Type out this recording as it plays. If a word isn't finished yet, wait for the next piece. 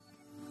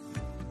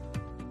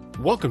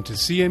Welcome to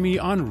CME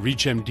on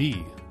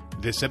ReachMD.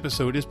 This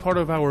episode is part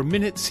of our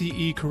Minute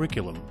CE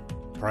curriculum.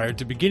 Prior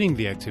to beginning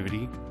the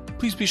activity,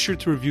 please be sure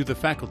to review the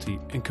faculty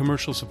and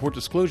commercial support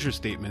disclosure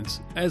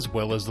statements as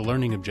well as the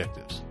learning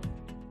objectives.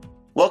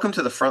 Welcome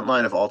to the front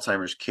line of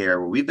Alzheimer's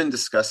care, where we've been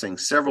discussing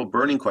several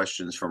burning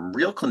questions from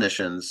real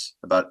clinicians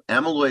about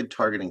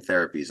amyloid-targeting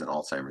therapies in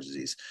Alzheimer's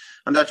disease.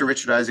 I'm Dr.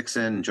 Richard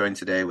Isaacson, joined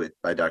today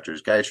by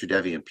Drs. Gayatri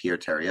Devi and Pierre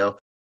Theriault.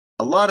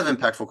 A lot of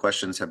impactful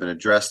questions have been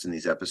addressed in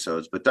these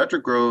episodes, but Dr.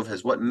 Grove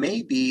has what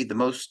may be the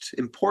most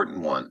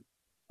important one,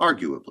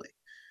 arguably.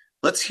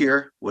 Let's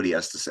hear what he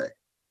has to say.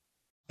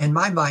 In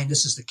my mind,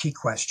 this is the key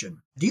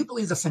question. Do you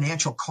believe the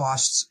financial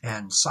costs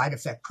and side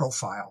effect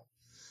profile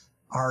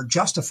are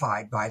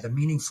justified by the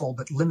meaningful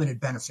but limited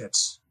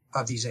benefits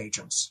of these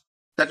agents?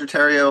 Dr.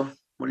 Theriault,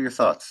 what are your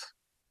thoughts?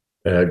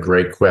 A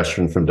great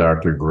question from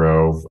Dr.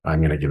 Grove. I'm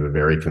going to give a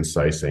very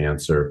concise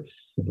answer.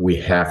 We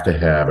have to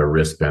have a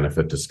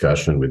risk-benefit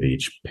discussion with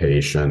each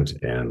patient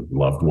and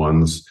loved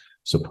ones,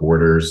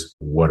 supporters.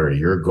 What are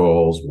your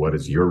goals? What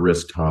is your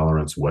risk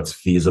tolerance? What's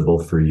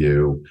feasible for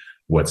you?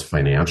 What's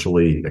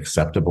financially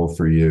acceptable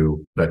for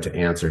you? But to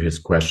answer his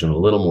question a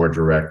little more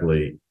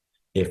directly,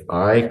 if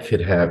I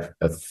could have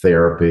a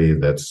therapy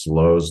that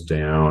slows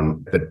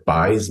down, that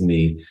buys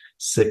me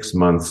 6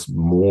 months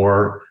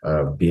more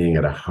of being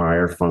at a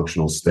higher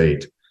functional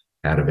state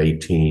out of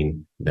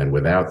 18 than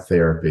without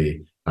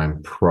therapy,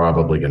 I'm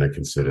probably going to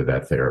consider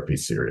that therapy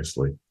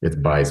seriously.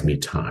 It buys me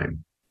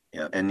time.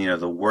 Yeah. And,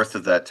 the worth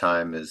of that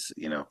time is,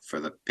 for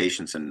the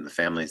patients and the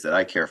families that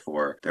I care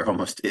for, there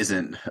almost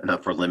isn't an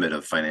upper limit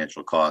of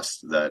financial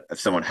costs that if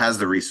someone has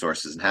the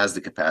resources and has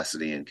the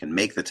capacity and can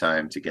make the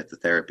time to get the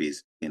therapies,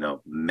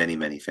 many,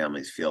 many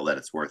families feel that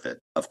it's worth it.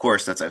 Of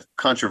course, that's a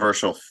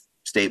controversial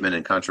statement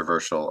and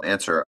controversial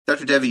answer.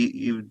 Dr. Devi,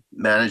 you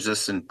manage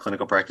this in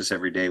clinical practice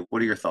every day.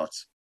 What are your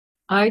thoughts?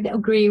 I'd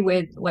agree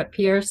with what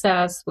Pierre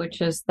says,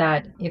 which is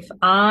that if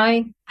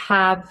I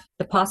have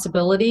the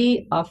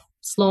possibility of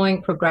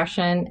slowing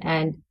progression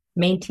and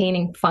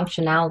maintaining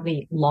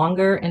functionality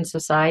longer in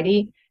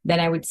society,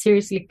 then I would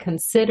seriously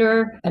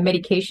consider a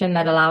medication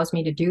that allows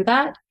me to do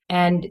that.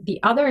 And the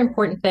other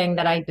important thing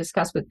that I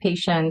discuss with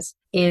patients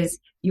is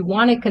you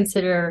want to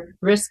consider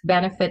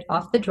risk-benefit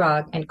of the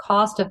drug and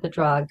cost of the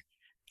drug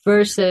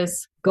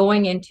versus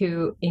going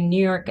into, in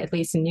New York, at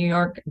least in New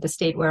York, the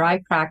state where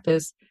I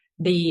practice,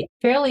 the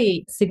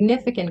fairly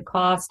significant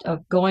cost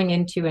of going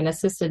into an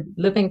assisted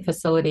living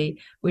facility,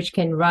 which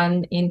can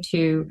run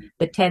into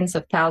the tens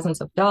of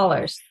thousands of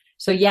dollars.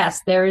 So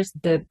yes, there is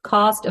the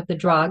cost of the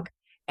drug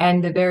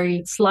and the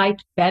very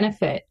slight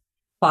benefit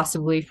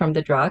possibly from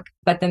the drug,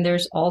 but then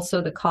there's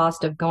also the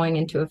cost of going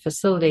into a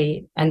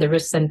facility and the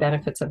risks and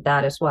benefits of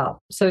that as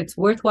well. So it's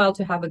worthwhile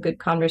to have a good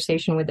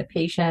conversation with the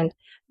patient.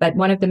 But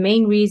one of the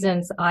main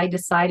reasons I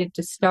decided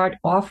to start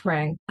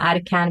offering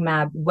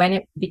aducanumab when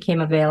it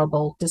became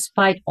available,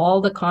 despite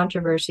all the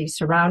controversy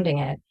surrounding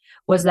it,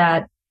 was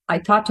that I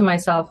thought to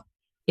myself,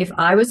 if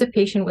I was a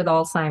patient with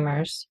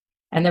Alzheimer's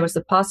and there was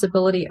the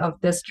possibility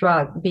of this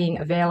drug being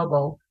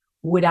available,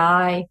 would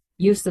I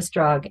use this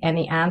drug? And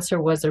the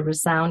answer was a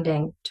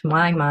resounding, to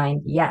my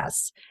mind,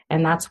 yes.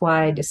 And that's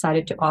why I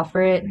decided to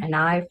offer it. And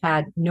I've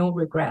had no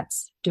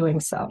regrets doing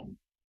so.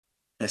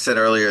 I said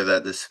earlier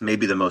that this may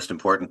be the most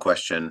important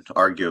question,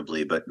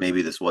 arguably, but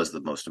maybe this was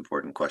the most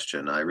important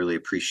question. I really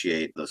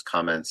appreciate those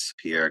comments,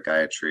 Pierre,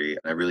 Gayatri.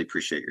 I really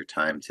appreciate your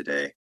time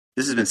today.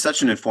 This has been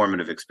such an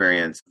informative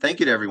experience. Thank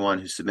you to everyone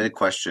who submitted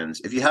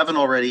questions. If you haven't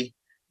already,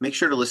 make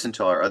sure to listen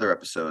to our other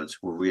episodes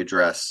where we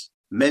address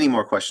many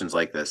more questions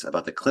like this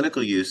about the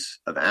clinical use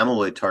of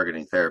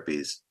amyloid-targeting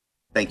therapies.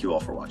 Thank you all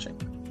for watching.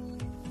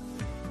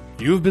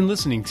 You have been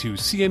listening to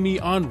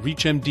CME on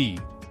ReachMD.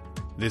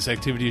 This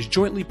activity is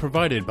jointly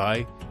provided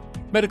by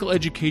Medical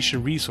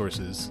Education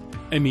Resources,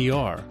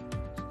 MER,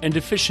 and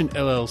Efficient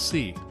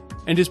LLC,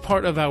 and is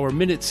part of our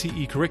Minute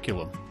CE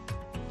curriculum.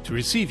 To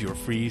receive your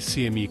free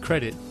CME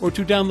credit or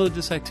to download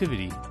this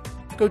activity,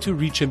 go to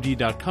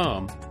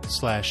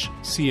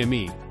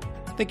reachmd.com/CME.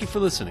 Thank you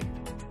for listening.